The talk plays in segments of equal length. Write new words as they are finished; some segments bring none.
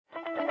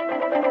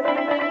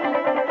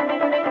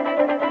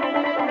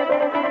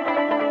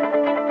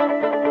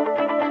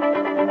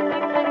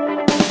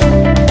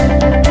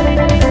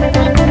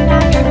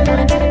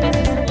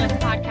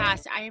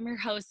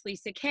host,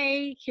 Lisa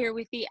Kay, here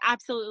with the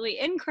absolutely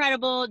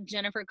incredible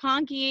Jennifer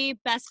Conkey,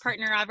 best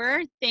partner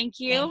ever. Thank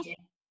you. Thank you.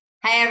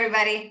 Hi,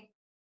 everybody.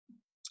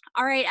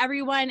 All right,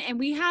 everyone. And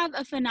we have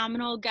a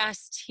phenomenal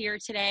guest here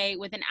today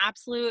with an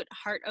absolute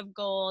heart of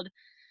gold.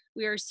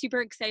 We are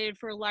super excited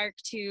for Lark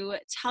to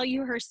tell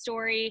you her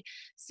story.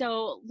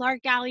 So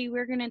Lark Galley,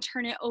 we're going to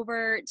turn it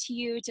over to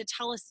you to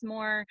tell us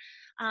more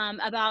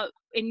about,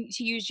 and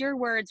to use your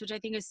words, which I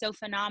think is so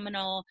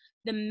phenomenal,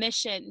 the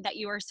mission that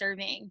you are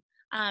serving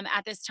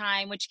at this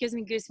time, which gives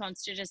me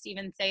goosebumps to just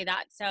even say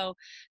that. So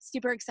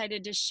super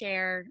excited to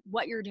share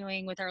what you're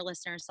doing with our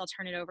listeners. So I'll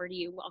turn it over to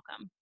you.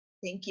 Welcome.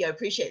 Thank you. I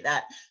appreciate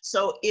that.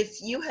 So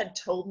if you had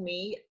told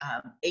me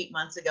 8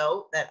 months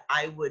ago that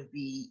I would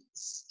be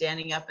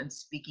standing up and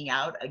speaking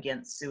out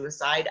against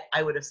suicide,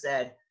 I would have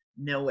said,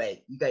 no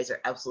way, you guys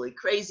are absolutely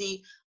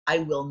crazy. I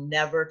will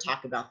never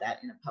talk about that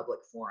in a public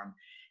forum.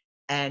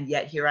 And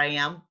yet here I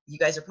am. You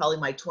guys are probably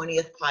my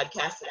 20th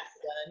podcast that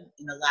I've done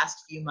in the last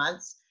few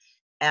months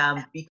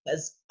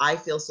because I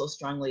feel so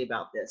strongly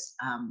about this.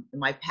 In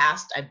my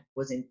past, I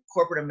was in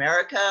corporate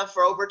America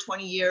for over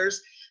 20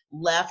 years.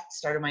 Left,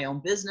 started my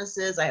own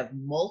businesses. I have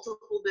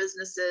multiple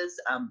businesses.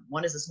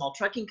 One is a small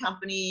trucking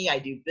company. I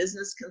do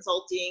business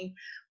consulting.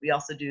 We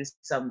also do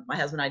my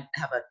husband and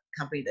I have a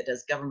company that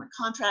does government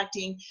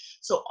contracting.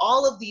 So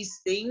all of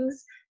these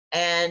things.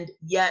 And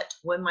yet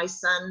when my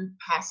son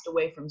passed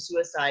away from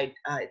suicide,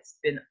 it's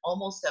been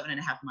almost 7.5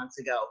 months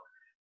ago,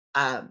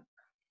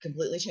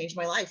 completely changed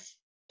my life.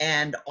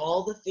 And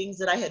all the things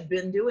that I had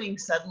been doing,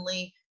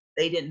 suddenly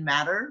they didn't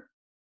matter.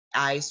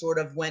 I sort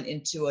of went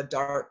into a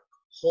dark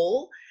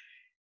hole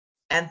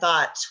and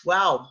thought,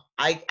 wow,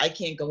 I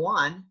can't go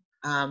on.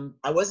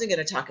 I wasn't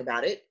going to talk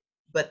about it.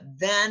 But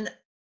then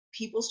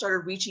people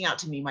started reaching out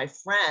to me, my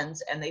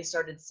friends, and they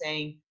started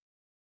saying,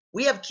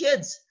 we have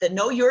kids that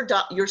know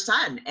your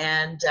son,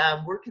 and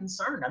we're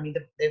concerned. I mean,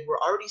 they were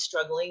already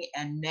struggling,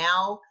 and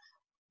now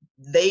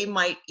they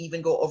might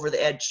even go over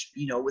the edge,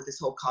 with this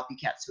whole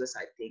copycat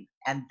suicide thing.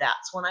 And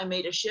that's when I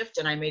made a shift,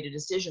 and I made a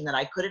decision that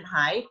I couldn't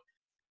hide.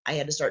 I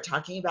had to start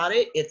talking about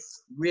it.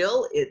 It's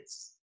real.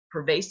 It's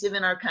pervasive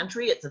in our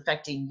country. It's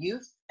affecting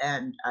youth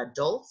and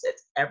adults.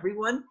 It's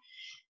everyone.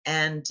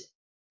 And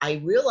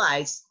I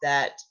realized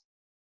that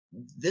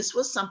this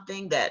was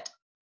something that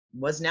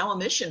was now a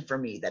mission for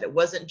me, that it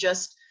wasn't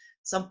just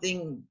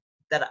something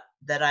that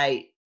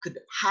I could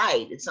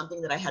hide. It's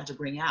something that I had to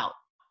bring out.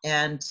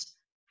 And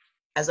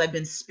as I've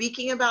been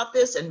speaking about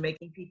this and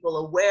making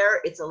people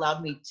aware, it's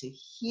allowed me to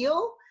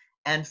heal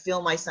and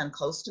feel my son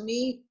close to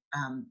me,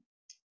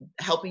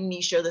 helping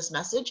me share this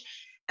message.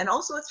 And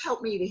also it's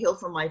helped me to heal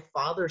from my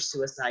father's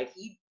suicide.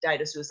 He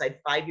died of suicide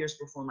 5 years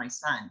before my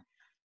son.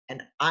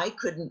 And I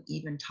couldn't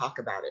even talk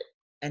about it.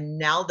 And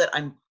now that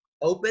I'm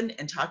open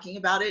and talking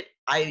about it,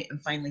 I am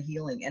finally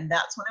healing. And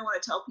that's what I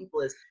want to tell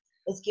people is,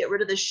 let's get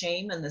rid of the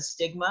shame and the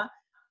stigma.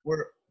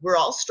 We're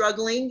all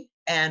struggling,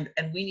 and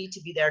we need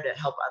to be there to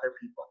help other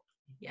people.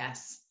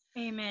 Yes.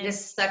 Amen. It is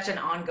such an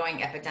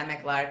ongoing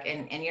epidemic, Lark.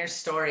 And your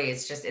story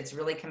is it's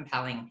really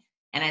compelling.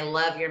 And I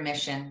love your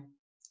mission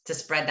to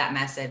spread that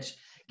message.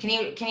 Can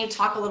you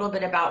talk a little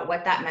bit about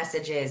what that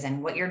message is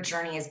and what your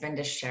journey has been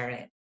to share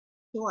it?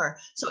 Sure.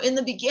 So in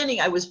the beginning,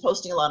 I was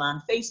posting a lot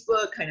on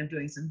Facebook, kind of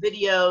doing some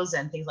videos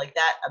and things like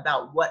that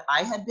about what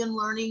I had been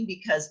learning,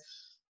 because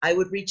I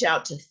would reach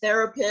out to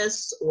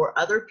therapists or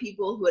other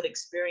people who had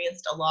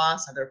experienced a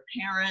loss, other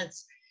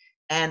parents.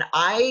 And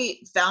I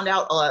found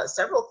out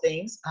several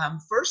things.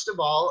 First of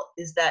all,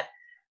 is that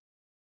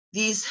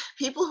these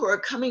people who are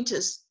coming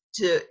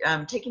to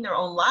taking their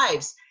own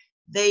lives,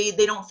 they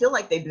don't feel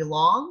like they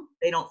belong.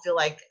 They don't feel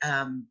like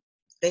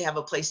they have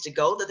a place to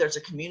go, that there's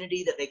a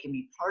community that they can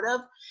be part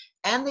of,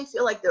 and they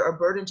feel like they're a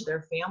burden to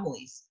their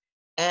families.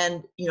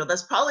 And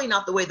that's probably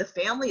not the way the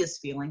family is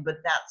feeling, but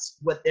that's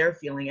what they're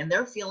feeling. And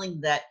they're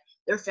feeling that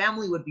their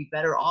family would be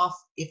better off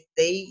if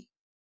they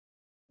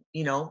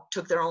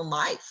took their own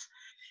life.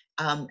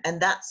 And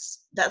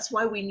that's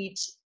why we need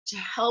to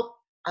help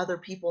other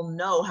people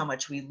know how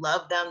much we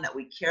love them, that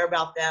we care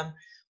about them.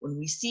 When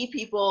we see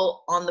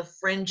people on the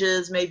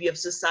fringes, maybe of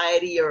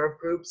society or of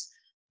groups,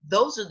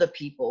 those are the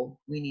people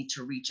we need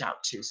to reach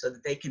out to so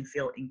that they can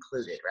feel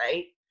included,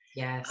 right?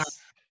 Yes.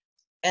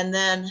 And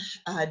then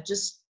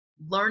just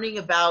learning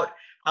about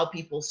how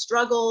people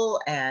struggle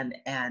and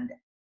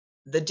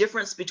the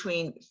difference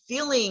between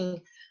feeling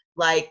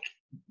like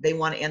they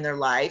want to end their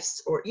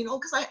lives, or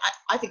because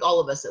I think all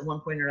of us at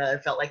one point or another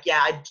felt like,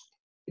 yeah, it'd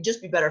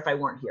just be better if I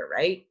weren't here,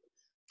 right?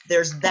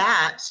 There's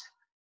that.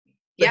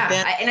 Yeah,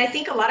 and I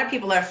think a lot of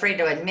people are afraid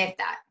to admit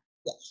that.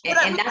 Yes.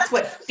 And that's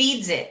what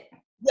feeds it.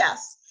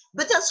 Yes,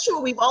 but that's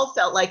true. We've all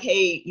felt like,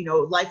 hey,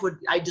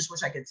 I just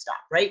wish I could stop,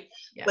 right?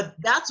 Yeah. But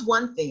that's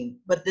one thing.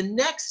 But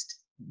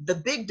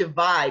the big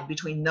divide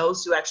between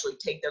those who actually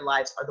take their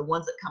lives are the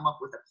ones that come up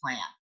with a plan.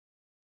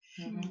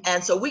 Mm-hmm.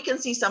 And so we can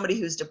see somebody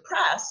who's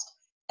depressed,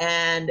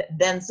 and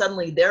then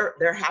suddenly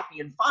they're happy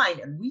and fine,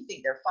 and we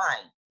think they're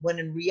fine, when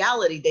in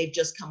reality they've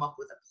just come up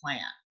with a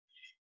plan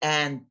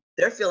and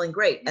they're feeling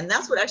great. And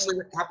that's what actually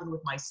happened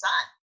with my son,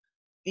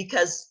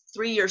 because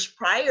 3 years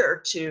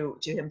prior to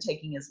him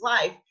taking his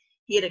life,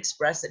 he had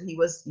expressed that he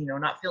was,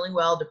 not feeling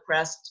well,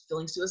 depressed,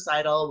 feeling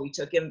suicidal. We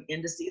took him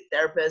in to see a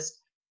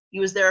therapist. He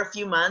was there a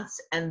few months,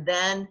 and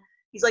then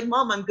he's like,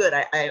 "Mom, I'm good.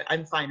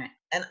 I'm fine."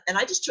 And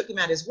I just took him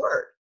at his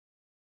word.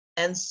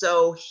 And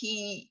so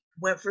he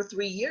went for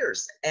 3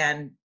 years,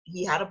 and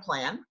he had a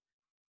plan.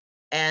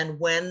 And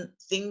when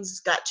things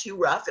got too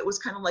rough, it was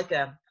kind of like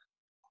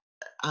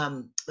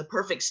the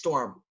perfect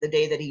storm. The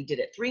day that he did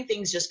it, three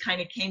things just kind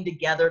of came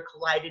together,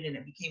 collided, and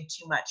it became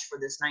too much for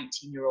this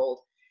 19-year-old.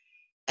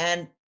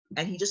 And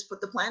he just put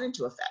the plan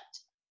into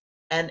effect.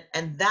 And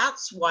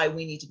that's why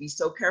we need to be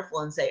so careful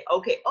and say,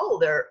 okay,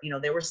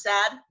 they were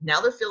sad, now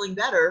they're feeling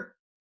better,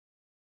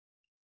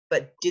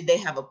 but did they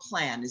have a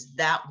plan? Is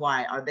that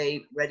why? Are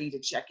they ready to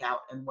check out,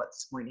 and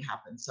what's going to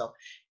happen? So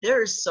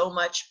there is so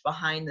much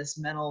behind this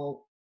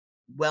mental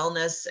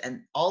wellness,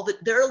 and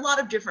there are a lot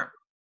of different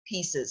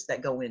pieces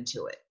that go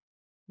into it.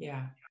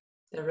 Yeah,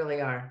 there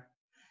really are.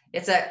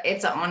 It's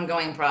an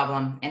ongoing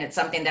problem, and it's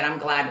something that I'm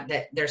glad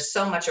that there's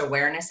so much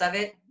awareness of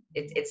it.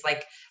 It's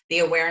like the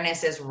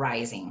awareness is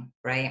rising,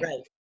 right?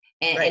 Right.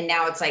 And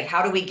now it's like,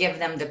 how do we give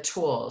them the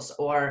tools,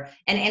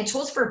 and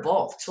tools for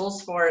both,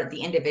 tools for the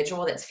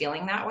individual that's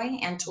feeling that way,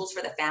 and tools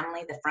for the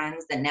family, the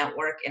friends, the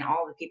network, and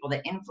all the people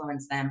that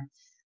influence them.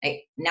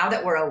 Like, now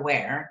that we're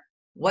aware,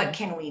 what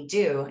can we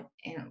do?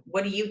 And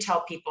what do you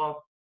tell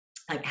people,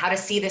 like, how to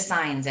see the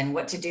signs and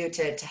what to do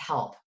to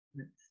help?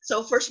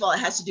 So first of all, it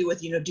has to do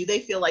with, do they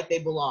feel like they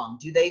belong?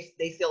 Do they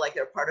feel like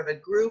they're part of a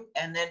group?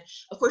 And then,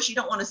 of course, you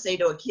don't want to say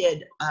to a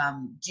kid,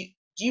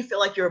 do you feel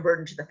like you're a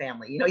burden to the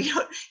family? You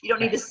don't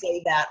need to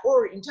say that,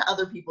 or to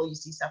other people you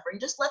see suffering.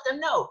 Just let them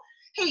know,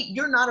 hey,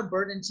 you're not a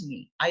burden to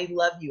me. I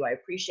love you. I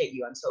appreciate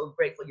you. I'm so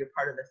grateful you're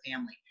part of the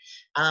family.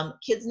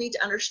 Kids need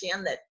to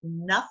understand that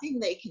nothing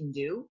they can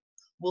do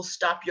will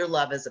stop your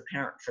love as a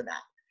parent for them,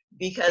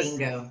 because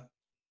Bingo.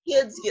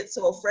 Kids get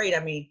so afraid.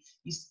 I mean,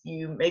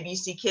 maybe you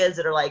see kids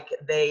that are like,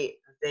 they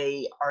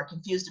are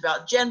confused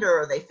about gender,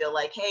 or they feel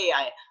like, hey,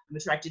 I'm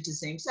attracted to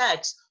same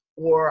sex,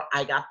 or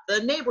I got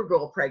the neighbor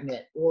girl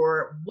pregnant,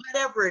 or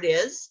whatever it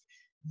is.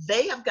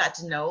 They have got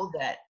to know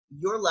that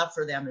your love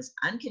for them is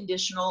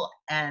unconditional.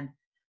 And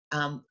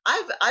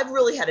I've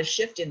really had a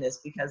shift in this,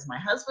 because my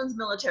husband's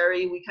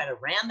military. We kind of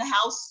ran the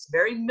house,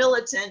 very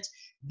militant.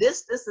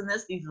 This, and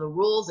this. These are the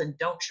rules, and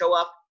don't show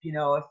up,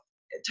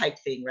 type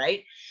thing,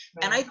 right?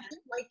 And I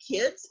think my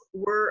kids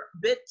were a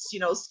bit,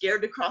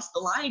 scared to cross the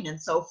line. And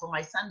so for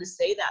my son to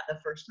say that the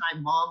first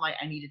time, "Mom,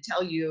 I need to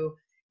tell you,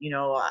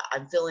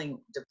 I'm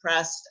feeling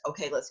depressed.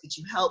 Okay, let's get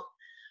you help."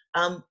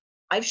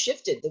 I've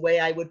shifted the way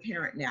I would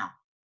parent now.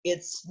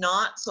 It's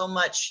not so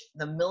much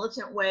the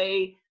militant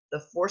way, the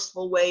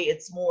forceful way.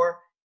 It's more,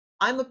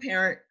 I'm a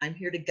parent. I'm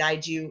here to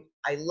guide you.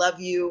 I love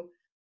you.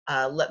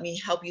 Let me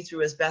help you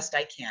through as best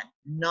I can,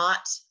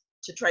 not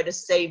to try to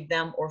save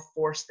them or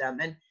force them.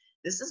 And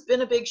this has been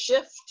a big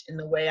shift in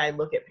the way I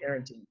look at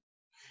parenting.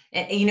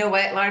 And you know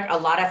what, Lark? A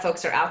lot of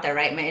folks are out there,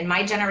 right? In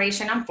my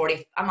generation,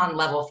 I'm on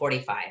level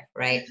 45,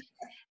 right?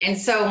 And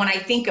so when I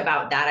think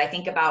about that, I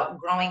think about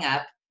growing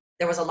up,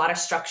 there was a lot of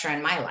structure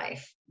in my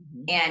life.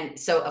 Mm-hmm. And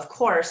so, of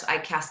course, I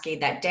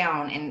cascade that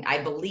down, and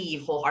I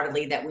believe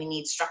wholeheartedly that we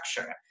need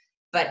structure.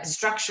 But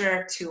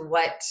structure to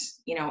what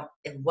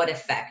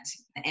effect?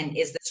 And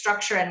is the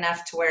structure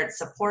enough to where it's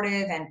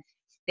supportive and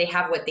they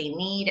have what they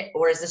need?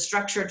 Or is the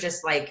structure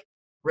just like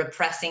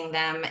repressing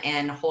them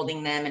and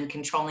holding them and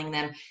controlling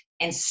them?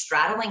 And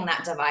straddling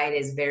that divide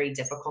is very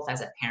difficult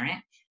as a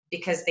parent,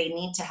 because they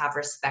need to have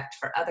respect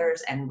for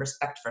others and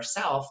respect for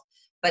self,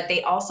 but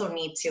they also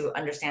need to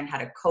understand how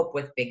to cope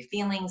with big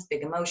feelings,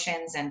 big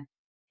emotions. And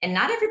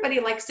not everybody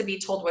likes to be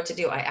told what to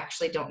do. I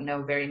actually don't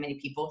know very many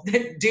people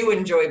that do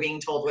enjoy being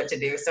told what to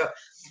do. So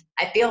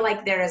I feel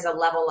like there is a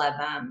level of,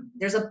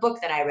 there's a book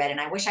that I read,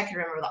 and I wish I could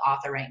remember the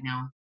author right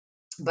now,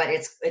 but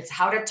it's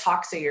How to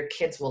Talk So Your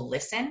Kids Will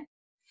Listen,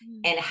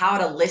 and How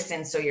to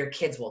Listen So Your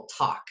Kids Will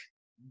Talk.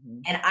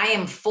 And I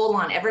am full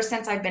on, ever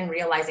since I've been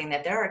realizing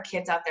that there are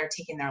kids out there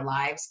taking their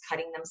lives,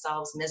 cutting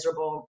themselves,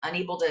 miserable,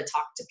 unable to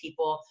talk to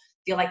people,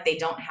 feel like they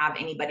don't have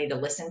anybody to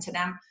listen to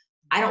them.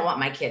 I don't want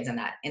my kids in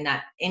that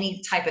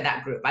any type of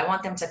that group. I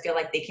want them to feel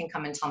like they can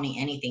come and tell me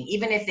anything,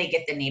 even if they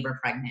get the neighbor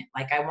pregnant.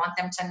 Like, I want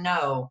them to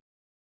know,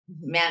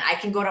 man, I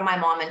can go to my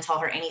mom and tell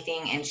her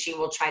anything, and she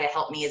will try to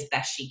help me as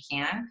best she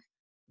can.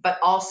 But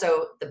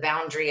also the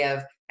boundary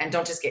of, and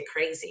don't just get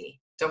crazy.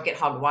 Don't get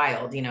hog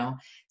wild,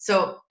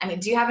 So, I mean,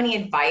 do you have any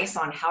advice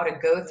on how to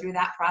go through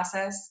that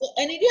process? Well,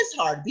 and it is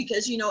hard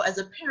because, as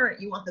a parent,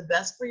 you want the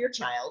best for your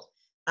child.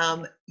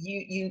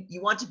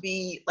 You want to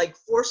be like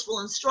forceful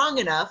and strong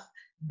enough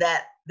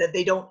that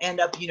they don't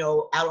end up,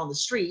 out on the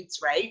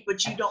streets, right?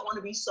 But you don't want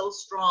to be so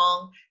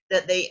strong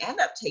that they end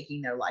up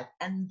taking their life.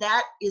 And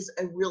that is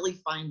a really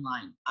fine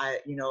line.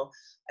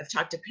 I've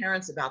talked to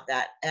parents about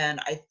that. And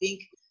I think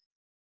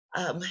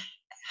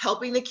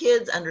helping the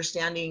kids,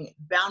 understanding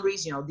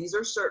boundaries, these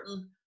are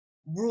certain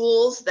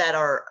rules that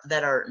are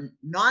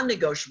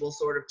non-negotiable,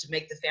 sort of, to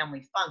make the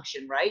family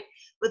function, right?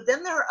 But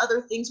then there are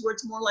other things where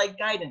it's more like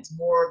guidance,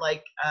 more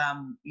like,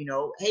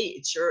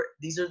 hey,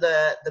 these are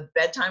the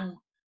bedtime,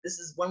 this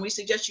is when we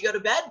suggest you go to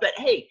bed, but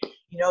hey,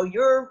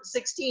 you're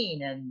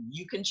 16 and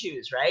you can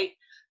choose, right?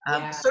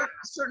 Yeah.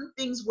 Certain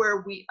things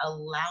where we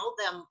allow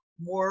them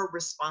more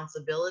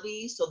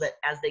responsibility, so that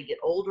as they get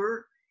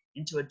older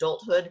into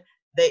adulthood,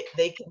 they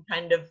can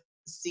kind of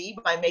see,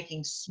 by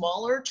making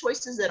smaller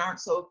choices that aren't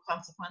so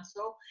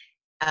consequential,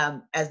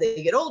 as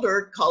they get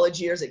older,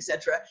 college years,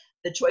 etc.,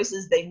 the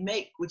choices they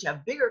make, which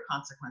have bigger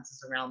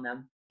consequences around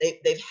them,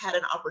 they've had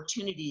an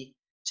opportunity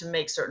to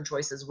make certain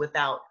choices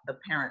without the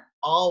parent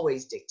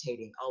always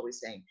dictating, always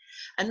saying.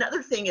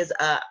 Another thing is,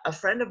 a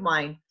friend of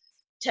mine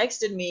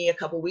texted me a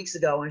couple weeks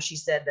ago, and she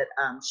said that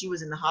she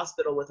was in the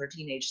hospital with her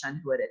teenage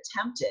son who had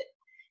attempted.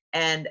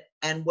 And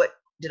what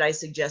did I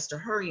suggest to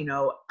her?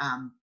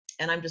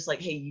 And I'm just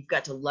like, hey, you've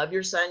got to love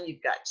your son.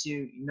 You've got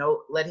to,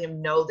 let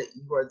him know that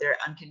you are there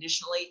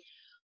unconditionally.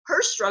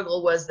 Her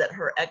struggle was that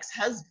her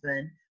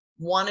ex-husband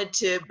wanted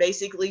to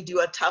basically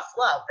do a tough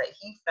love, that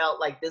he felt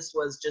like this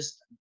was just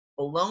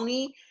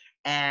baloney,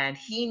 and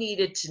he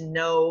needed to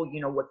know,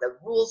 what the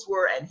rules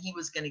were, and he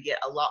was going to get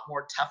a lot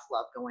more tough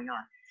love going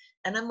on.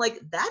 And I'm like,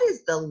 that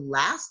is the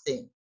last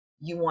thing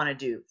you want to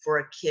do for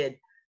a kid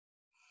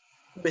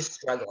who is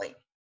struggling,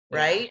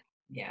 right?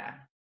 Yeah.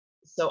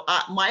 So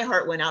my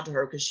heart went out to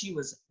her, because she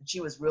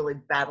was really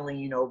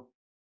battling,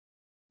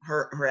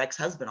 her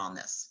ex-husband on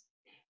this.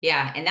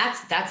 Yeah, and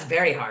that's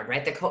very hard,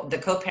 right? The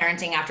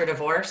co-parenting after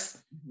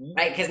divorce, Mm-hmm.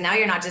 right? Because now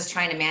you're not just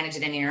trying to manage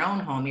it in your own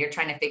home. You're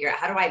trying to figure out,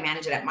 how do I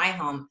manage it at my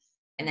home,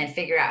 and then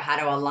figure out how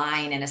to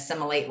align and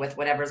assimilate with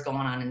whatever's going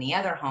on in the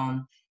other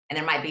home. And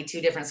there might be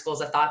two different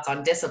schools of thoughts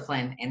on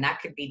discipline, and that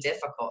could be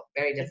difficult,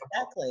 very difficult.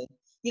 Exactly.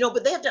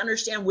 But they have to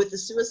understand, with the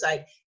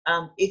suicide,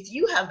 if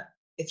you have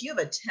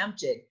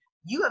attempted,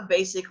 you have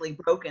basically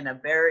broken a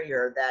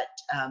barrier that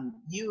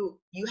you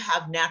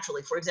have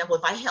naturally. For example,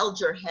 if I held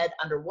your head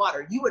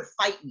underwater, you would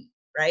fight me,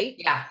 right?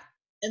 Yeah.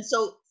 And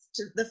so,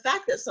 the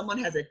fact that someone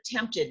has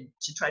attempted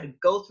to try to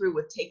go through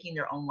with taking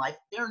their own life,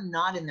 they're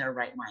not in their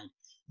right mind.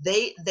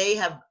 They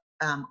have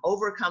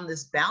overcome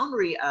this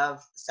boundary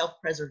of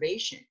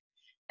self-preservation.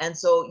 And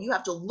so you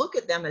have to look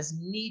at them as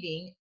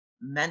needing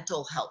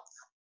mental health,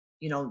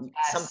 some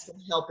Yes.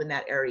 help in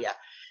that area,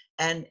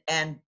 and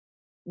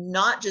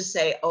not just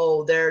say,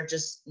 oh, they're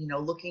just,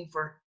 looking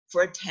for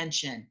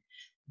attention.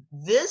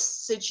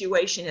 This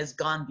situation has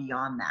gone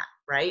beyond that,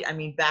 right? I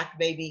mean, back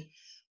maybe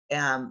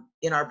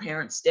in our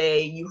parents'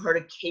 day, you heard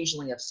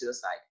occasionally of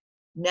suicide.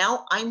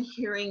 Now I'm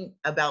hearing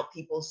about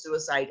people's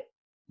suicide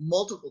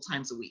multiple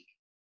times a week.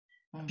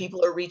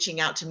 People are reaching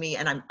out to me,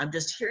 and I'm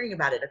just hearing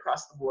about it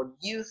across the board,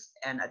 youth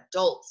and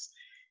adults,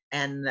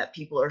 and that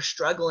people are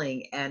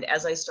struggling. And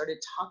as I started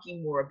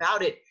talking more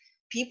about it,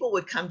 people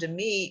would come to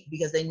me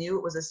because they knew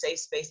it was a safe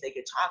space they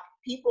could talk.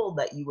 People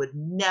that you would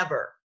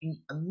never in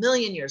a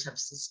million years have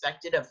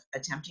suspected of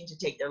attempting to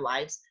take their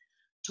lives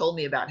told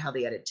me about how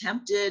they had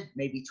attempted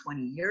maybe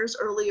 20 years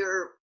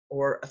earlier,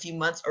 or a few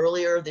months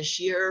earlier this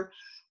year,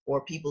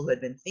 or people who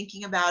had been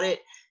thinking about it.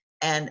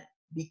 And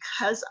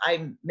because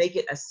I make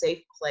it a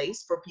safe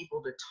place for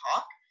people to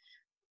talk,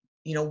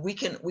 we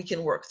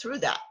can work through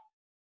that.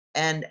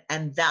 And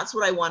that's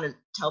what I want to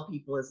tell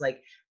people, is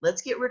like,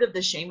 let's get rid of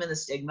the shame and the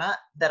stigma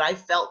that I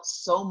felt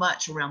so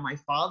much around my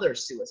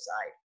father's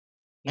suicide.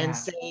 Yeah. And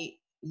say,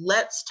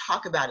 let's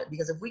talk about it.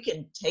 Because if we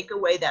can take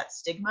away that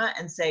stigma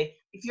and say,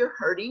 if you're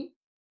hurting,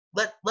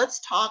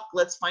 let's talk,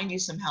 let's find you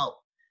some help.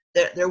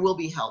 There will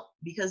be help.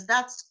 Because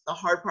that's the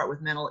hard part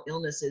with mental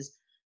illness, is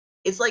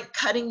it's like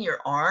cutting your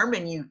arm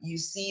and you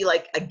see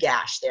like a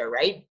gash there,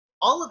 right?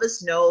 All of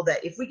us know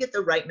that if we get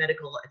the right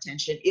medical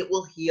attention, it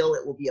will heal,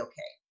 it will be okay.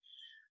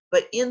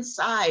 But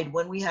inside,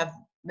 when we have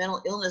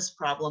mental illness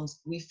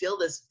problems, we feel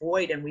this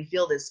void and we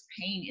feel this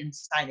pain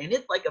inside. And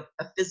it's like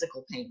a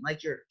physical pain,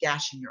 like you're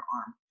gashing your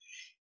arm.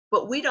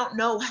 But we don't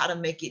know how to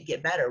make it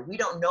get better. We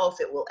don't know if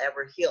it will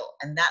ever heal.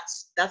 And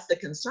that's the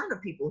concern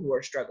of people who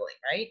are struggling,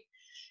 right?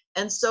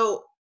 And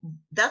so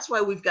that's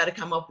why we've got to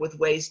come up with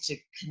ways to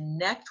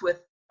connect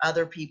with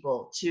other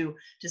people, to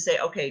say,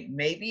 okay,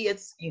 maybe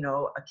it's,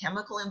 a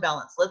chemical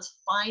imbalance.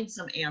 Let's find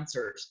some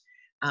answers.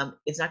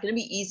 It's not going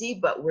to be easy,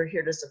 but we're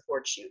here to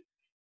support you.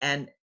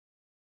 And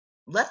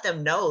let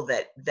them know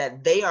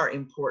that they are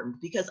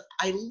important. Because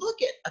I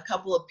look at a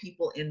couple of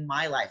people in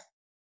my life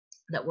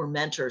that were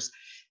mentors,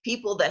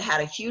 people that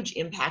had a huge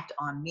impact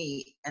on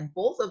me, and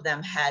both of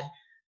them had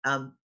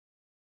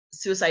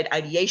suicide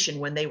ideation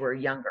when they were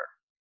younger,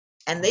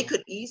 and they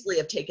could easily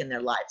have taken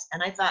their lives.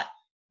 And I thought,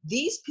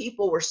 these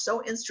people were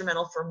so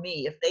instrumental for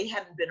me. If they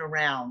hadn't been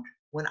around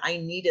when I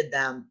needed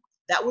them,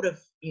 that would have,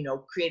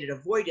 created a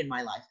void in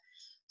my life.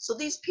 So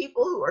these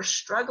people who are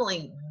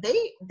struggling,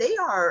 they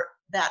are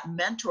that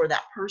mentor,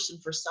 that person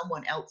for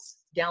someone else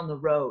down the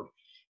road.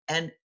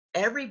 And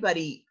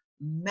everybody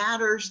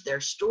matters. Their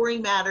story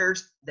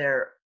matters.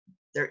 Their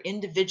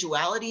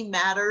individuality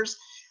matters.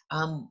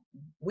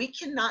 We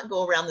cannot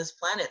go around this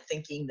planet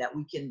thinking that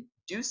we can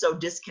do so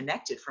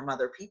disconnected from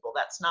other people.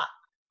 That's not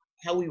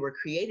how we were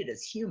created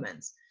as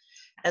humans.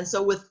 And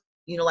so with,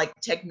 like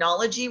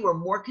technology, we're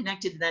more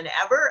connected than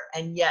ever,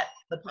 and yet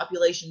the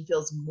population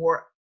feels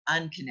more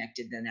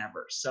unconnected than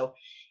ever. So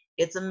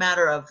it's a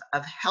matter of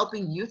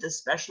helping youth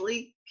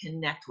especially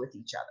connect with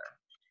each other.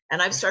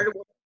 And I've started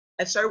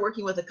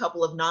working with a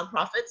couple of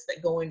nonprofits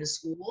that go into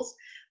schools.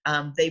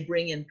 They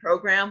bring in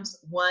programs.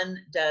 One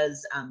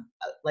does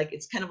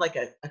it's kind of like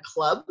a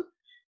club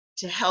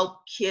to help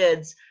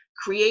kids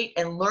create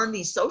and learn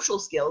these social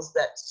skills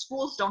that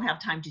schools don't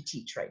have time to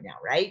teach right now,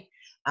 right?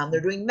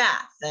 They're doing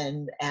math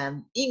and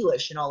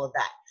English and all of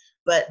that,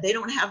 but they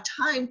don't have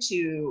time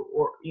to,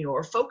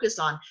 or focus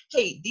on,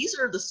 hey, these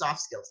are the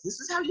soft skills. This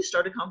is how you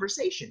start a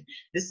conversation.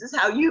 This is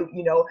how you,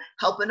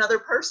 help another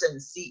person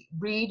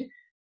read,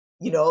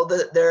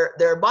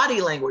 their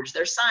body language,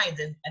 their signs,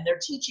 and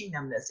they're teaching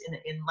them this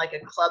in like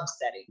a club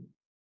setting.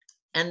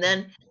 And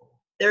then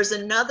there's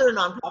another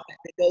nonprofit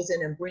that goes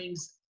in and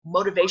brings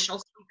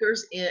motivational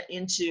speakers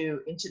into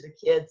the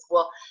kids.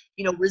 Well,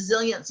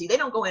 resiliency. They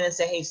don't go in and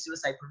say, hey,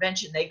 suicide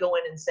prevention. They go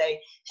in and say,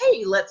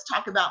 hey, let's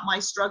talk about my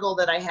struggle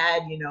that I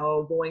had,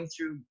 going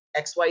through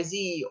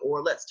XYZ,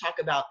 or let's talk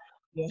about,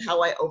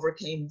 how I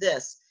overcame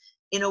this,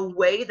 in a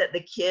way that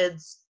the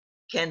kids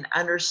can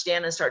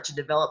understand and start to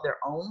develop their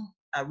own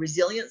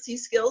resiliency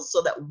skills,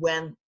 so that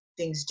when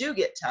things do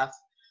get tough,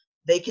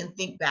 they can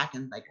think back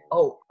and like,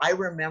 oh, I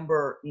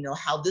remember,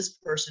 how this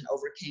person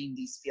overcame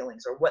these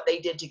feelings, or what they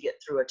did to get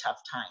through a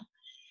tough time.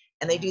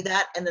 And they do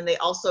that. And then they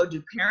also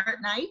do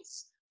parent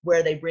nights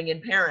where they bring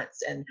in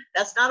parents. And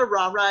that's not a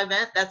rah-rah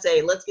event. That's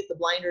let's get the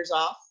blinders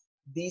off.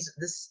 This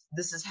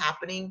is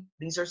happening.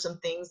 These are some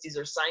things. These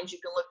are signs you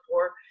can look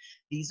for.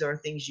 These are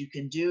things you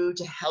can do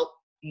to help,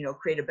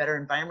 create a better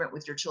environment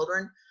with your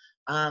children,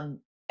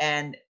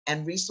 and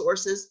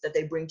resources that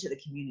they bring to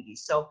the community.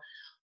 So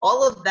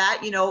all of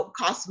that,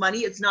 costs money.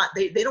 It's not,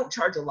 they don't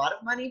charge a lot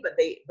of money, but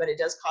it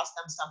does cost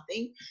them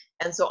something.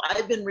 And so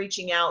I've been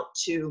reaching out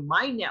to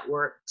my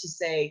network to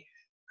say,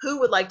 who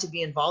would like to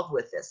be involved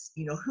with this?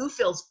 Who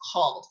feels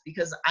called?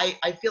 Because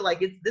I feel like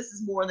this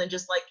is more than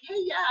just like, hey,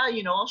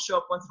 yeah, I'll show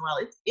up once in a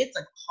while. It's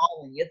a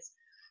calling. It's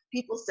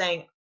people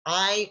saying,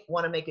 I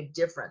want to make a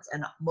difference.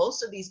 And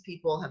most of these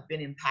people have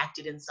been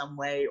impacted in some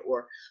way,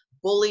 or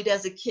bullied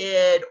as a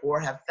kid,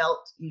 or have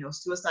felt,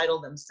 suicidal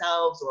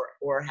themselves,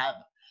 or have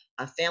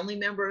a family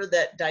member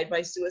that died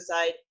by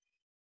suicide.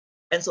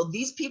 And so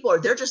these people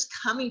they're just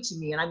coming to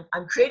me, and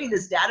I'm creating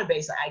this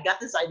database. I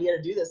got this idea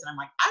to do this, and I'm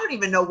like, I don't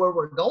even know where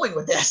we're going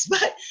with this,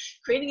 but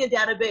creating a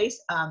database,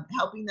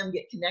 helping them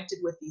get connected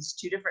with these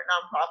two different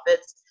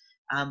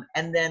nonprofits,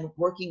 and then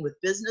working with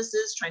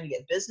businesses, trying to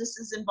get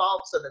businesses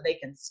involved so that they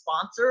can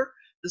sponsor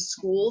the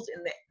schools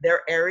in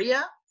their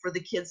area for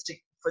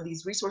for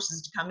these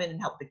resources to come in and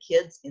help the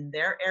kids in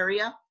their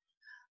area.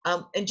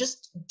 And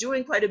just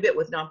doing quite a bit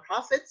with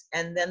nonprofits.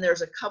 And then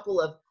there's a couple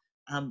of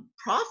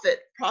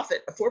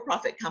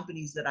for-profit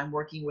companies that I'm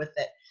working with,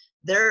 that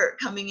they're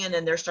coming in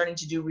and they're starting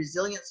to do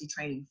resiliency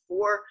training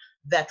for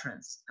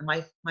veterans. And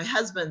my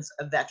husband's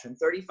a veteran,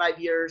 35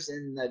 years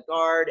in the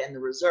Guard and the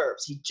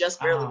Reserves. He just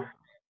barely. Wow.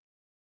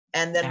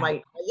 And then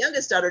my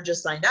youngest daughter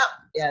just signed up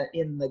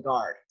in the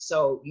Guard.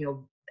 So,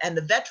 and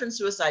the veteran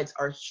suicides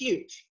are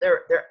huge.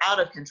 They're out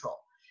of control.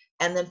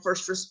 And then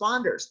first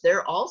responders,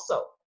 they're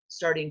also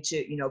starting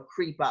to,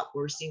 creep up.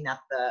 We're seeing that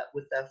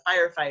with the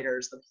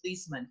firefighters, the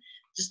policemen,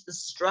 just the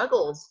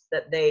struggles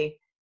that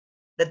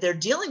they're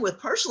dealing with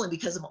personally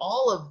because of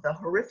all of the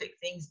horrific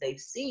things they've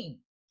seen.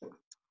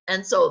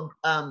 And so,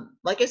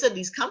 like I said,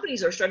 these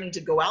companies are starting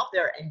to go out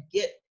there and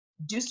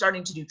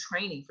starting to do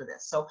training for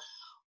this. So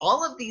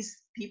all of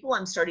these people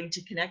I'm starting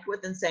to connect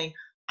with and saying,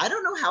 I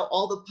don't know how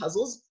all the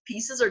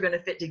pieces are going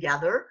to fit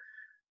together,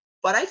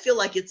 but I feel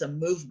like it's a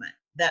movement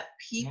that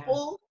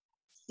people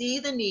see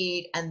the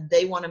need and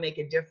they want to make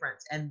a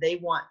difference and they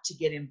want to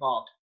get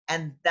involved.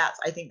 And that's,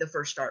 I think, the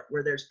first start,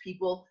 where there's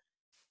people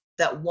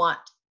that want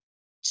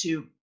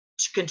to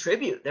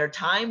contribute their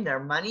time,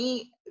 their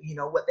money,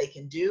 what they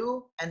can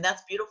do. And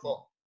that's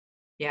beautiful.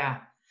 Yeah,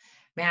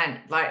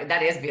 man,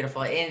 that is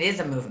beautiful. It is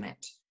a movement.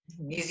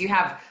 Because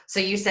so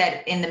you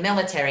said in the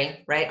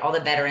military, right? All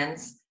the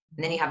veterans,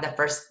 and then you have the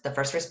first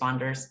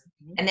responders.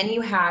 And then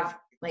you have,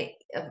 like,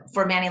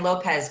 for Manny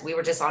Lopez, we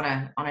were just on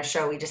a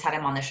show. We just had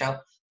him on the show,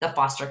 the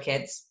foster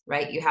kids,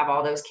 right? You have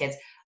all those kids,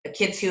 the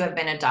kids who have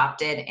been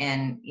adopted,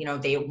 and,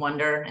 they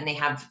wonder and they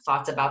have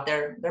thoughts about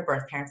their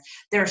birth parents.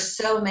 There are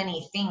so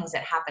many things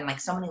that happen,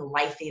 like so many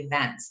life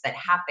events that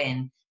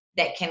happen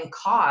that can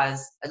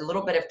cause a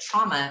little bit of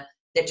trauma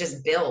that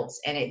just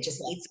builds, and it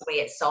just eats away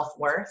at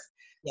self-worth.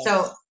 Yes.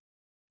 So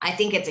I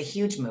think it's a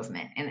huge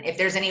movement. And if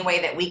there's any way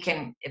that we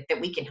can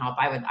help,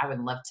 I would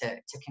love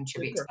to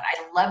contribute to that.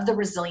 I love the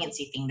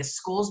resiliency thing. The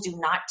schools do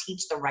not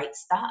teach the right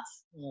stuff.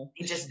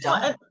 They just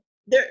don't.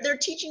 They're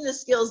teaching the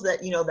skills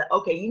that, that,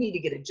 okay, you need to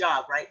get a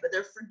job, right? But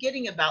they're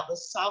forgetting about the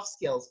soft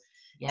skills.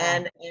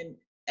 Yeah.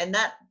 And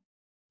that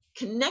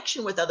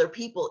connection with other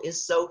people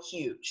is so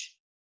huge.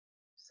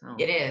 So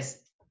it is.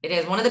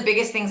 One of the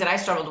biggest things that I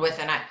struggled with,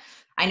 and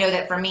I know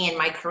that for me in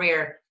my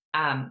career,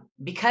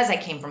 because I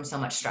came from so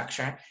much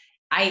structure,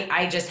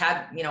 I just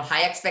had,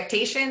 high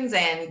expectations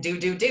and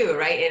do,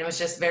 right? And it was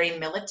just very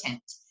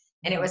militant.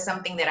 And it was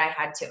something that I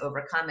had to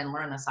overcome and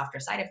learn the softer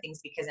side of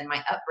things, because in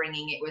my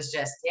upbringing, it was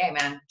just, yeah,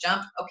 man,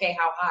 jump. Okay,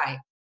 how high?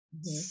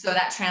 Mhm. So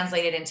that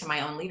translated into my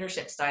own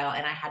leadership style,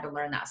 and I had to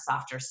learn that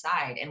softer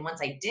side. And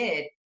once I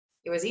did,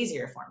 it was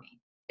easier for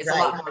me. It's a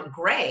Right. lot more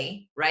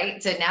gray,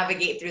 right, to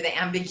navigate through the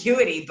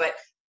ambiguity, but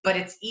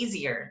it's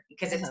easier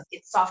because Uh-huh.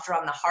 it's softer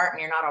on the heart,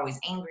 and you're not always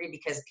angry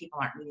because people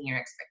aren't meeting your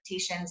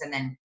expectations, and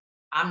then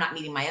I'm not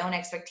meeting my own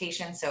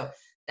expectations. So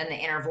then the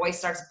inner voice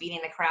starts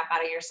beating the crap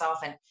out of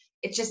yourself, and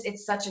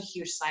it's such a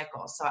huge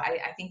cycle. So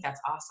I think that's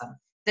awesome.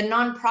 The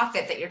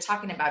nonprofit that you're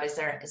talking about, is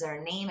there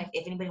a name?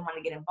 If anybody wanted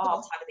to get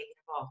involved, how do they get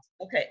involved?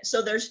 Okay,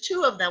 so there's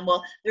two of them.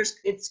 Well,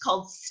 it's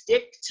called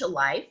Stick to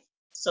Life.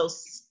 So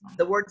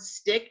the word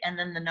stick and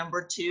then the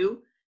number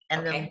 2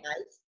 and then Okay.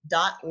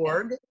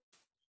 life.org.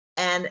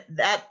 And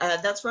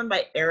that's run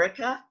by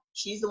Erica.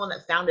 She's the one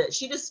that founded it.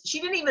 She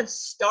didn't even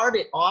start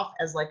it off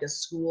as like a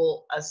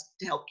school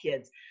to help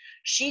kids.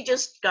 She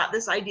just got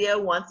this idea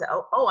once that,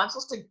 I'm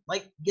supposed to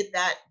like get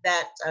that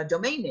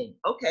domain name.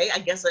 Okay, I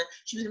guess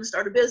she was going to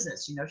start a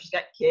business. She's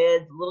got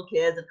kids, little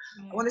kids, and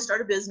I want to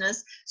start a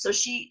business. So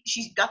she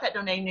got that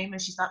domain name,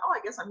 and she thought, I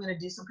guess I'm going to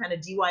do some kind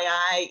of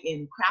DIY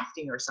in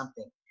crafting or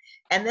something.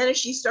 And then as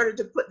she started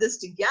to put this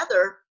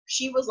together,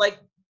 she was like,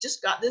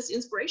 just got this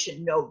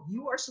inspiration. No,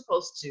 you are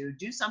supposed to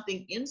do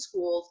something in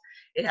schools.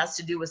 It has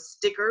to do with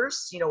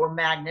stickers, or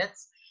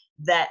magnets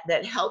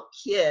that help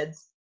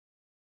kids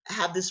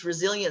have this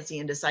resiliency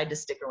and decide to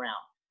stick around.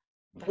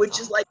 That's Which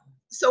awesome. is like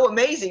so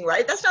amazing,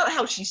 right? That's not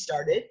how she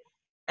started.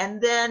 And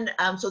then,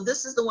 so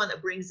this is the one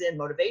that brings in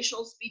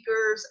motivational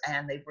speakers,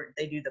 and they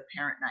do the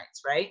parent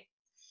nights, right?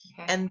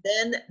 Okay. And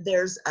then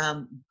there's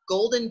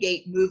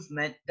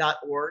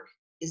goldengatemovement.org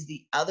is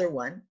the other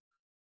one.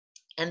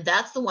 And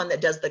that's the one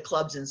that does the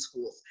clubs in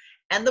schools.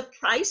 And the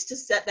price to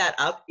set that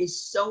up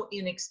is so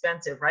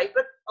inexpensive, right?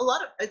 But a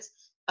lot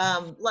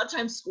of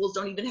times schools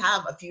don't even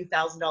have a few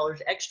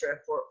 $1,000s extra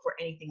for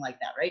anything like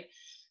that, right?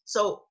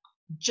 So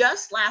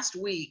just last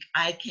week,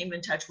 I came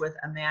in touch with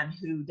a man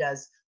who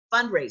does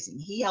fundraising.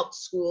 He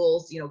helps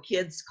schools,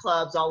 kids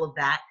clubs, all of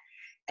that.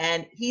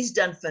 And he's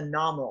done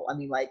phenomenal. I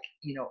mean, like,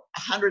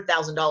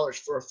 $100,000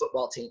 for a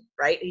football team,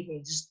 right?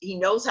 He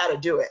knows how to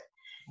do it.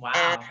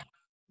 And Wow.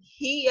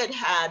 he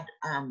had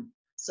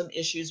some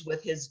issues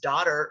with his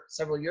daughter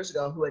several years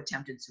ago who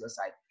attempted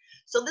suicide.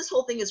 So this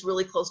whole thing is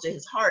really close to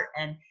his heart,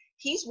 and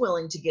he's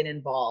willing to get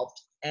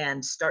involved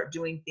and start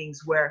doing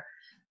things where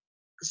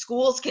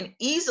schools can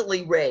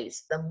easily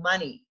raise the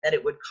money that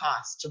it would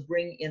cost to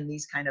bring in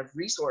these kind of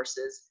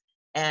resources,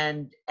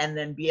 and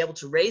then be able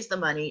to raise the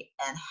money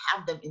and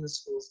have them in the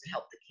schools to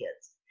help the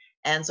kids.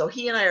 And so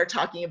he and I are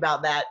talking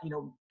about that,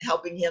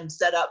 helping him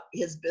set up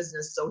his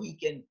business so he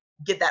can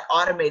get that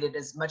automated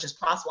as much as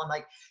possible. I'm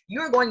like,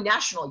 you're going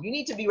national. You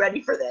need to be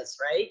ready for this,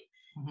 right?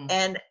 Mm-hmm.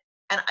 And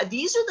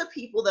these are the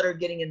people that are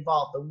getting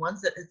involved, the ones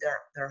that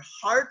their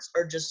hearts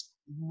are just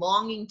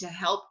longing to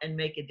help and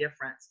make a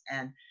difference.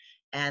 And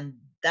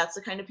that's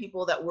the kind of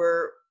people that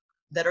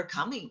are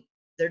coming.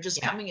 They're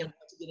just coming and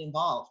want to get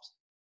involved.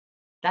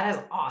 That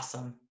is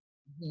awesome.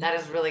 Mm-hmm. That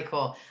is really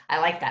cool. I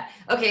like that.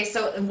 Okay,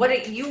 so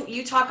what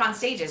you talk on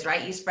stages,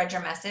 right? You spread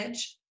your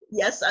message.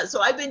 Yes,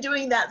 so I've been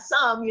doing that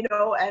some,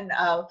 and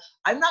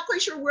I'm not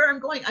quite sure where I'm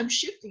going. I'm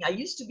shifting. I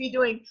used to be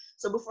doing,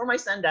 so before my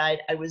son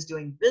died, I was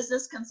doing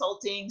business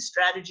consulting,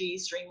 strategy,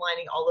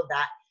 streamlining, all of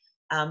that,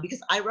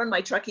 because I run my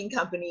trucking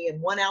company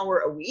in 1 hour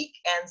a week.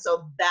 And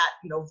so that,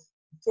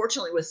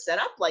 fortunately was set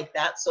up like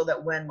that so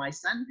that when my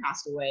son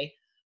passed away,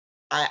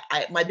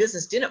 my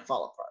business didn't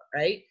fall apart,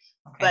 right?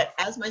 Okay. But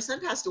as my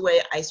son passed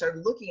away, I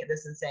started looking at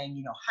this and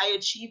saying, high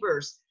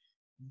achievers,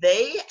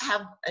 they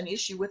have an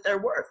issue with their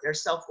worth, their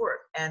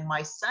self-worth. And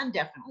my son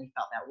definitely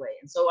felt that way.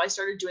 And so I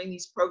started doing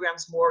these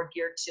programs more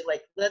geared to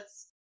like,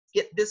 let's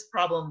get this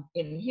problem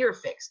in here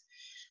fixed.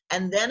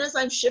 And then as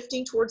I'm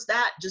shifting towards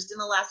that, just in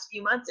the last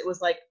few months, it was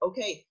like,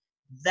 okay,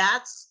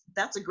 that's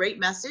a great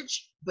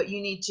message, but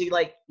you need to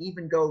like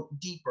even go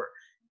deeper.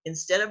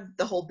 Instead of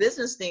the whole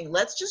business thing,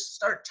 let's just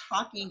start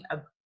talking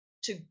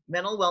to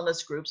mental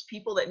wellness groups,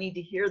 people that need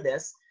to hear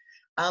this,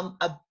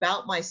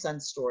 about my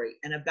son's story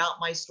and about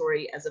my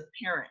story as a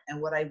parent and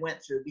what I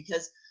went through.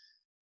 Because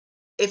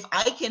if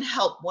I can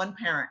help one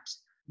parent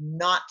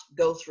not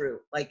go through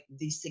like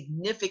the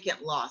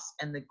significant loss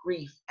and the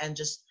grief and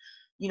just,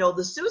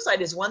 the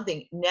suicide is one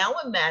thing. Now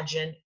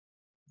imagine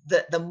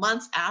the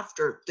months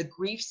after, the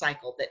grief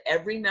cycle that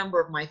every member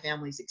of my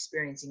family is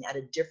experiencing at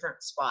a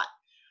different spot.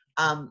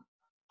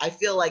 I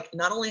feel like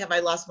not only have I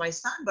lost my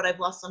son, but I've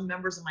lost some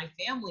members of my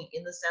family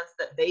in the sense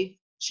that they've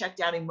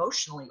checked out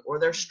emotionally, or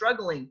they're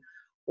struggling,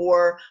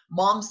 or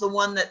mom's the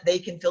one that they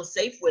can feel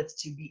safe with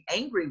to be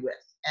angry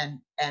with and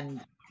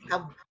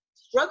have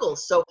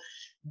struggles. So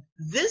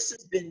this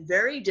has been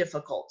very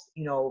difficult,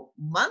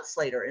 months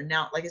later. And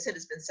now, like I said,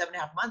 it's been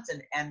 7.5 months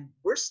and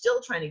we're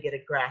still trying to get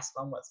a grasp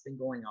on what's been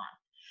going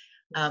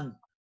on.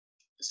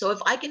 So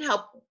if I can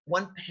help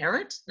one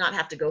parent not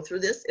have to go through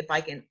this, if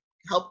I can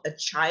help a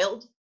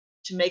child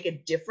to make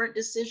a different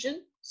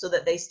decision so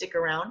that they stick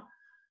around,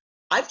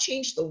 I've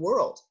changed the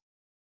world.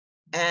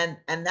 And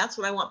that's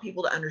what I want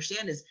people to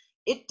understand is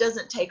it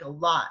doesn't take a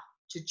lot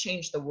to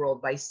change the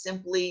world by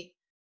simply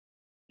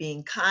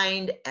being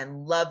kind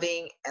and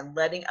loving and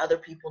letting other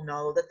people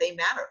know that they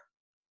matter.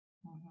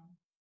 Mhm.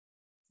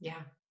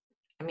 Yeah.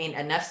 I mean,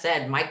 enough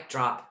said, mic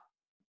drop,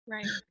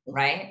 Right.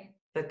 right?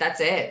 But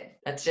that's it.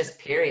 That's just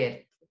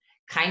period.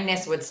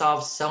 Kindness would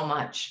solve so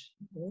much.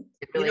 Mhm.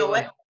 It You really know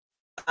would. what?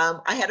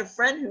 I had a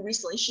friend who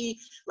recently,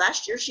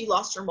 last year she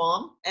lost her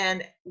mom.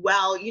 And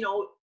while,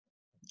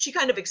 she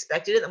kind of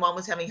expected it, the mom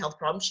was having health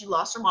problems. She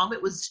lost her mom.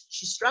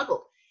 She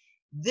struggled.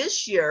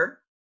 This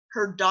year,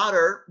 her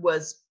daughter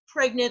was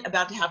pregnant,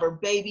 about to have her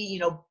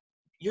baby,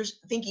 you're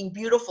thinking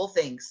beautiful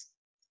things.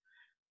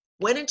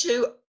 Went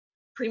into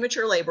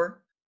premature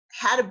labor,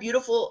 had a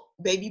beautiful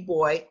baby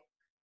boy,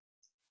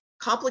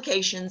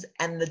 complications,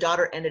 and the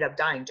daughter ended up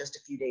dying just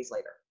a few days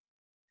later.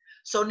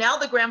 So now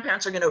the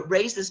grandparents are going to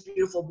raise this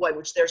beautiful boy,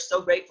 which they're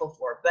so grateful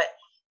for. But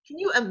can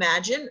you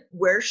imagine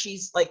where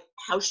she's like,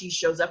 how she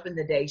shows up in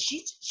the day?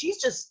 She's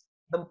just,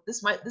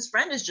 this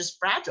friend is just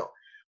fragile.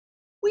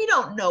 We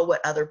don't know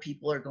what other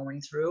people are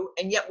going through.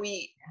 And yet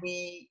we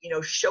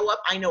show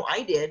up. I know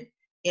I did,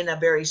 in a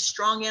very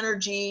strong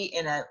energy,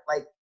 in a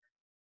like,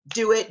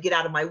 do it, get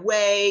out of my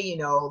way,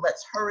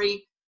 let's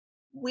hurry.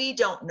 We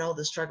don't know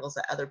the struggles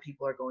that other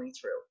people are going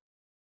through.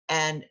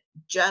 And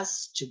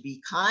just to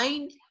be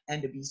kind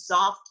and to be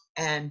soft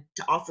and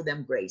to offer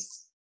them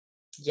grace.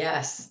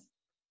 Yes.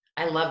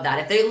 I love that.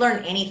 If they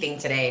learn anything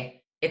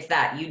today, it's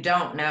that you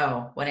don't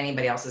know what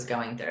anybody else is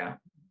going through.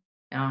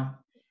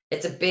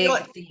 It's a big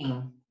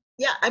thing.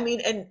 Yeah, I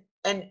mean,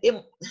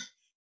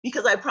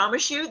 because I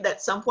promise you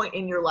that some point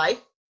in your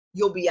life,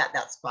 you'll be at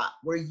that spot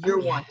where you're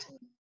wanting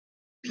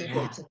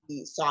people to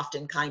be soft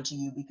and kind to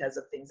you because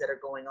of things that are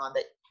going on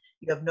that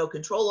you have no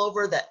control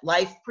over, that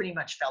life pretty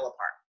much fell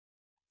apart.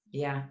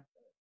 Yeah,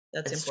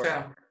 that's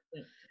important.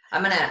 True.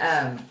 I'm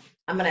gonna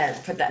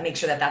put that, make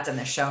sure that that's in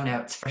the show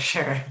notes for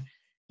sure.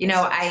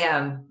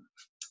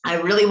 I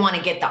really want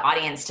to get the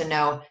audience to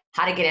know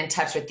how to get in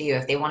touch with you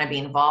if they want to be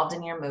involved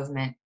in your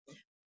movement,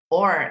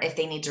 or if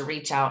they need to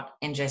reach out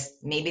and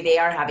just, maybe they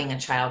are having a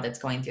child that's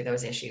going through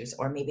those issues,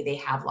 or maybe they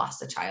have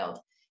lost a child.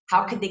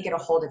 How could they get a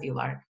hold of you,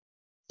 Lark?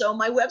 So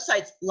my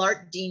website's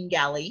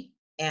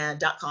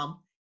larkdeangalley.com,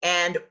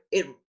 and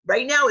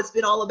right now it's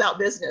been all about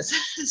business.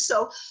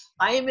 So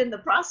I am in the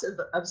process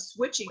of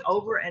switching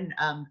over, and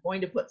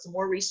going to put some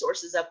more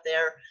resources up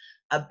there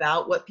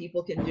about what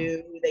people can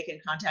do. They can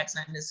contact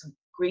some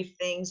grief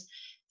things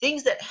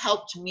that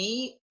helped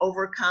me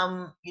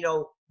overcome,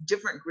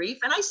 different grief.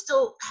 And I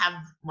still have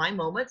my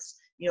moments.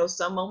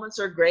 Some moments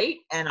are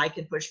great and I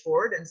can push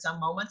forward, and some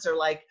moments are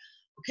like,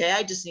 okay,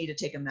 I just need to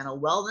take a mental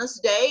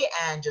wellness day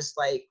and just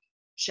like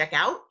check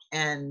out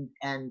and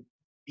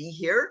be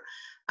here.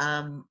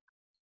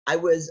 I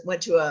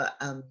went to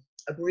a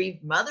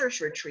bereaved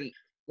mothers retreat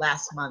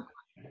last month,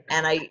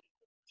 and I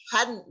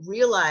hadn't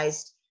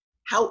realized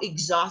how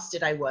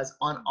exhausted I was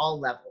on all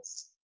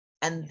levels.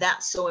 And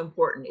that's so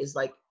important, is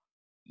like,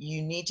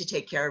 you need to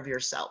take care of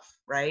yourself,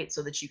 right?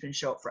 So that you can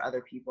show up for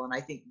other people. And I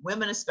think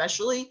women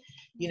especially,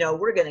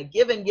 we're going to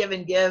give and give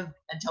and give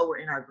until we're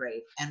in our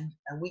grave, and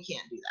we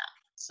can't do that.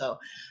 So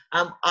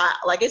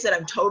like I said,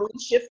 I'm totally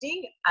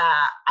shifting.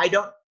 I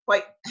don't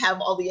quite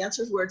have all the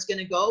answers where it's going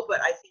to go,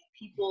 but I think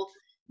people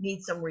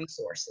need some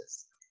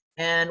resources.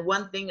 And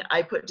one thing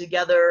I put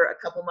together a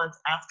couple months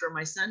after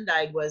my son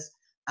died was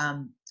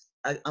a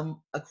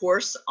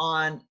course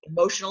on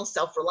emotional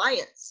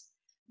self-reliance.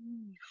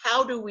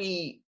 How do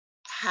we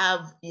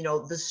have,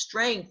 the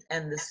strength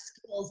and the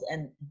skills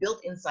and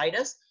built inside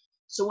us,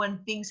 so when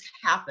things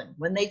happen,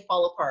 when they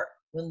fall apart,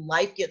 when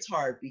life gets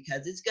hard,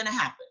 because it's going to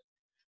happen,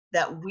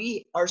 that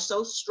we are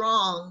so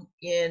strong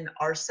in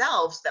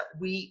ourselves that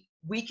we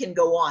can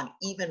go on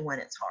even when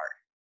it's hard.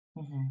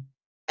 Mm-hmm.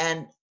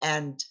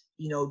 And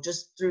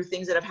just through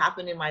things that have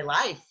happened in my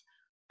life,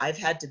 I've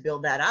had to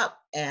build that up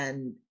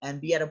and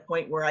be at a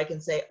point where I can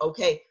say,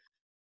 okay,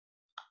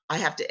 I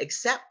have to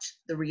accept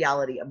the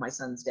reality of my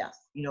son's death.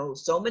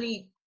 So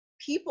many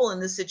people in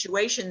this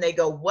situation, they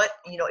go, what,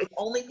 if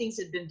only things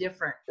had been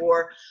different,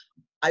 or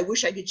I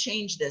wish I could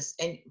change this.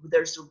 And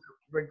there's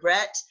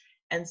regret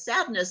and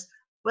sadness,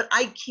 but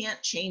I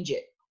can't change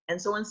it. And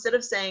so instead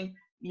of saying,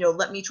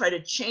 let me try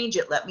to change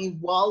it, let me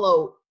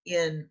wallow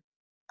in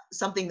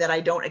something that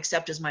I don't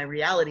accept as my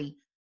reality.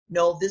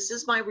 No, this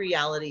is my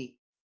reality.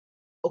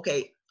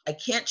 Okay, I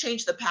can't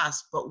change the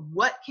past, but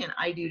what can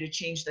I do to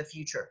change the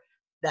future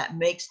that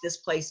makes this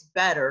place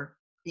better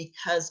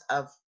because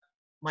of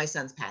my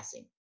son's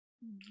passing?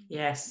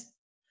 Yes,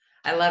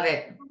 I love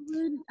it.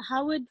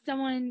 How would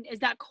someone, is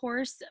that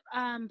course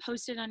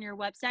posted on your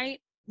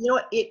website?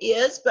 It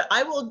is, but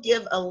I will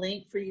give a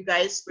link for you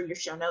guys for your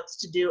show notes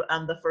to do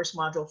the first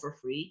module for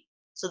free,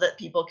 so that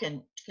people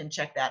can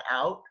check that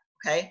out.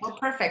 Okay. Well,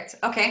 perfect.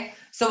 Okay.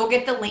 So we'll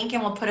get the link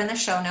and we'll put in the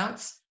show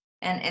notes,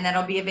 and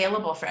that'll be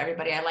available for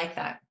everybody. I like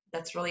that.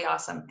 That's really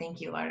awesome. Thank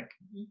you, Lark.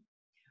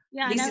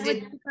 Yeah. Lisa, and I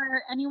would,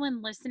 for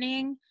anyone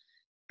listening,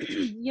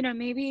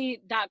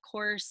 maybe that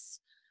course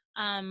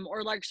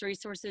or Lark's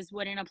resources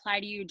wouldn't apply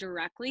to you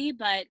directly,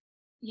 but,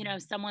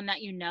 someone that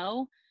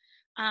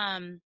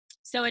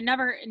so it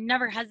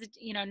never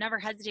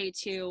hesitate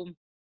to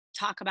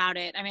talk about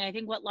it. I mean, I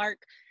think what Lark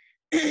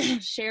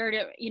shared,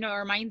 it,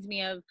 reminds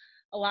me of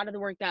a lot of the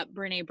work that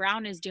Brene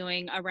Brown is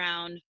doing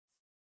around,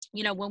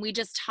 when we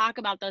just talk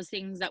about those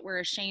things that we're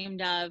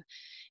ashamed of,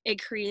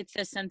 it creates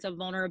this sense of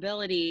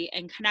vulnerability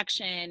and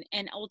connection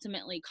and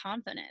ultimately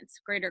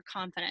greater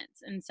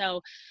confidence. And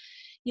so,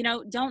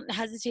 don't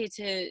hesitate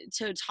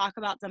to talk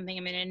about something.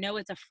 I mean, I know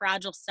it's a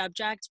fragile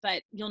subject,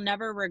 but you'll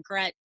never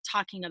regret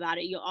talking about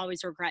it. You'll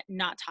always regret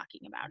not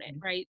talking about it,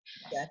 right?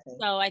 Exactly.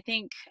 So I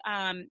think,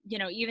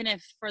 even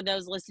if for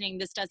those listening,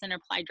 this doesn't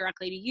apply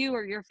directly to you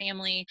or your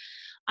family,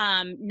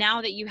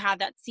 now that you have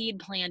that seed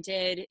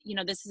planted,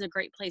 this is a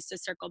great place to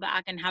circle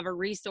back and have a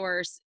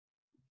resource.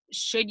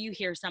 Should you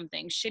hear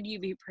something, should you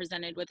be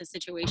presented with a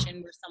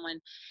situation where someone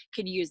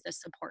could use this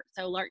support.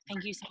 So Lark,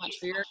 thank you so much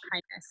for your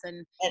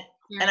kindness.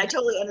 And I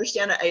totally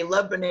understand. I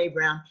love Brene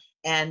Brown.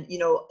 And,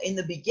 in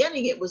the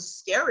beginning, it was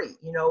scary.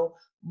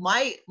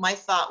 My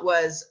thought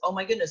was, oh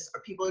my goodness,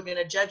 people are going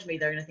to judge me.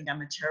 They're going to think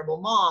I'm a terrible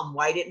mom.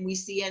 Why didn't we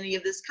see any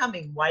of this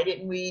coming? Why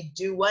didn't we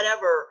do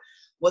whatever?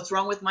 What's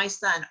wrong with my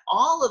son?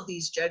 All of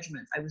these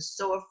judgments. I was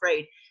so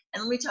afraid.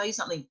 And let me tell you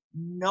something.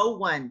 No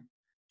one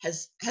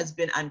has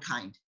been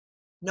unkind.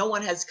 No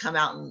one has come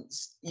out and,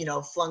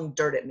 flung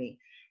dirt at me.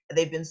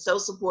 They've been so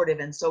supportive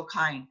and so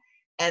kind.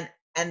 And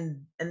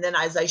then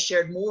as I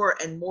shared more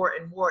and more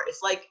and more,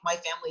 it's like my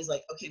family's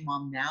like, okay,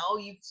 Mom, now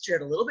you've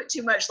shared a little bit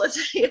too much.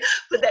 Let's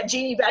put that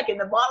genie back in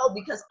the bottle,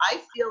 because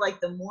I feel like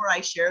the more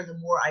I share, the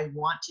more I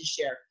want to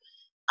share.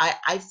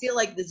 I feel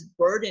like this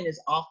burden is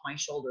off my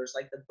shoulders,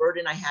 like the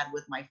burden I had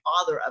with my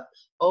father of,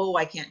 oh,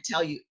 I can't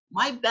tell you.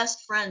 My best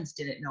friends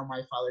didn't know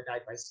my father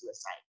died by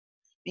suicide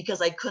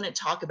because I couldn't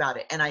talk about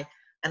it. And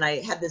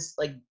I had this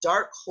like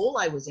dark hole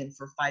I was in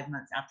for 5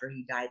 months after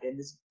he died, and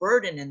this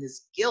burden and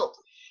this guilt.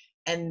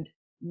 And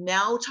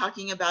now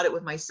talking about it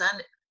with my son,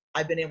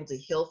 I've been able to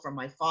heal from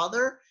my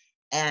father,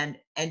 and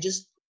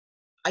just,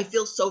 I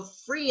feel so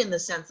free in the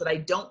sense that I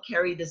don't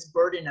carry this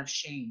burden of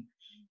shame.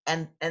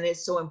 And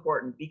it's so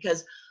important,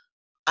 because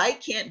I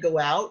can't go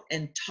out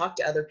and talk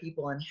to other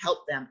people and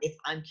help them if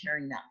I'm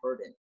carrying that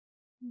burden.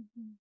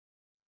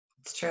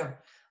 It's true.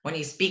 When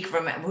you speak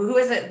from, who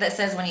is it that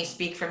says when you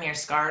speak from your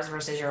scars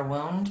versus your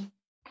wound?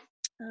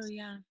 Oh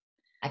yeah.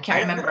 I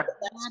can't remember.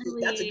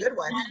 That's a good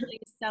one.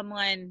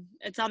 Someone,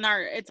 it's on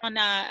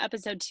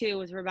episode 2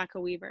 with Rebecca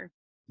Weaver.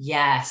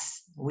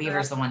 Yes.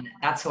 Weaver's the one.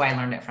 That's who I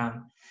learned it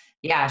from.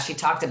 Yeah. She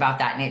talked about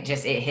that, and it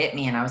hit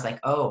me, and I was like,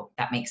 oh,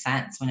 that makes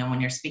sense. When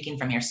you're speaking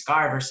from your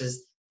scar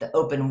versus the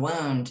open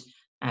wound,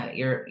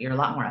 you're a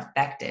lot more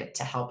effective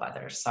to help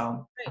others.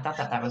 So I thought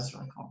that was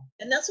really cool.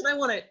 And that's what I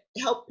want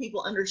to help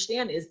people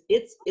understand is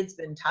it's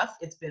been tough.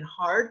 It's been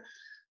hard,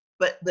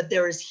 but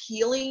there is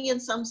healing in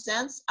some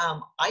sense.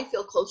 I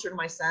feel closer to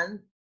my son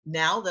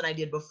now than I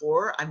did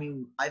before. I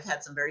mean, I've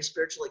had some very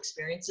spiritual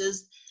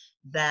experiences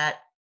that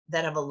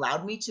have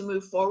allowed me to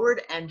move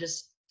forward and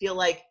just feel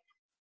like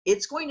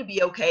it's going to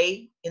be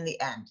okay in the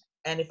end.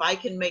 And if I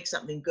can make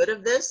something good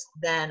of this,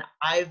 then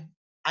I've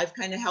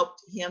kind of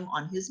helped him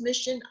on his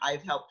mission.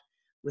 I've helped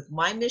with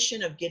my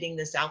mission of getting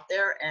this out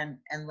there and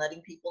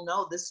letting people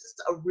know this is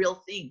a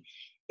real thing.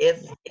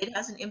 If it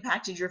hasn't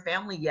impacted your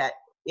family yet,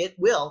 it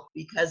will,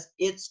 because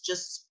it's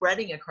just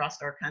spreading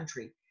across our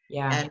country.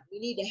 Yeah. And we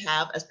need to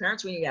have, as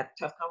parents, we need to have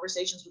tough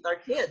conversations with our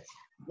kids.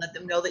 Let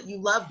them know that you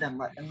love them.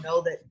 Let them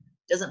know that it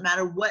doesn't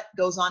matter what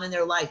goes on in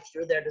their life,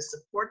 you're there to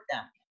support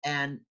them.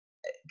 And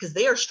because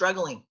they are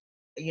struggling,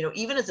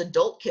 even as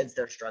adult kids,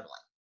 they're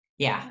struggling.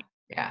 Yeah.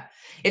 Yeah,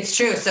 it's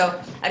true. So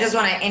I just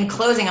want to, in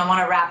closing, I want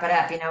to wrap it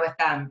up, with,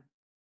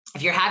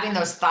 if you're having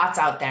those thoughts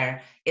out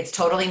there, it's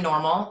totally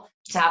normal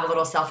to have a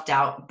little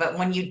self-doubt, but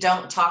when you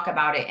don't talk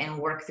about it and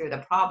work through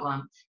the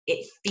problem,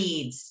 it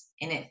feeds,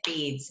 and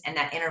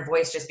that inner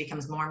voice just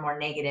becomes more and more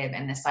negative,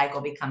 and the cycle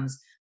becomes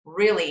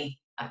really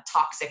a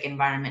toxic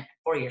environment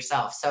for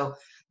yourself. So,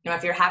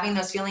 if you're having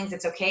those feelings,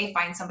 it's okay.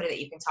 Find somebody that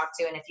you can talk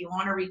to. And if you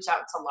want to reach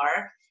out to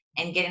Lark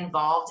and get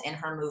involved in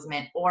her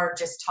movement, or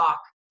just talk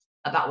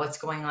about what's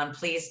going on,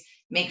 please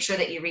make sure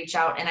that you reach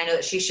out. And I know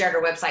that she shared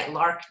her website,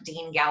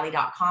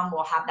 larkdeangalley.com.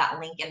 We'll have that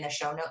link in the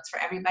show notes for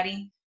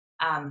everybody.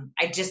 I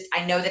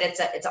know that it's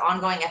an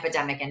ongoing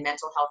epidemic, and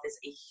mental health is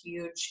a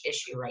huge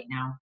issue right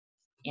now.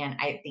 And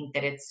I think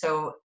that it's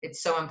so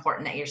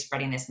important that you're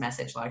spreading this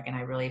message, Lark. And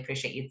I really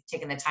appreciate you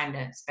taking the time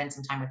to spend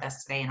some time with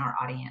us today and our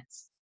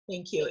audience.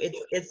 Thank you.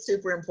 It's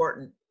super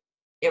important.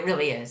 It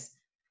really is.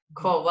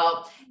 Cool.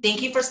 Well,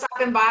 thank you for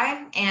stopping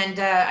by. And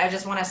I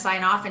just want to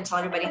sign off and tell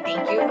everybody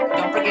thank you.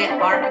 Don't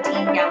forget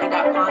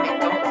larkdeangalley.com,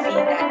 and don't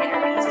feed that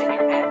inner beast in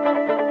your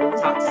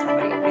head. Talk to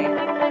somebody,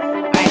 okay?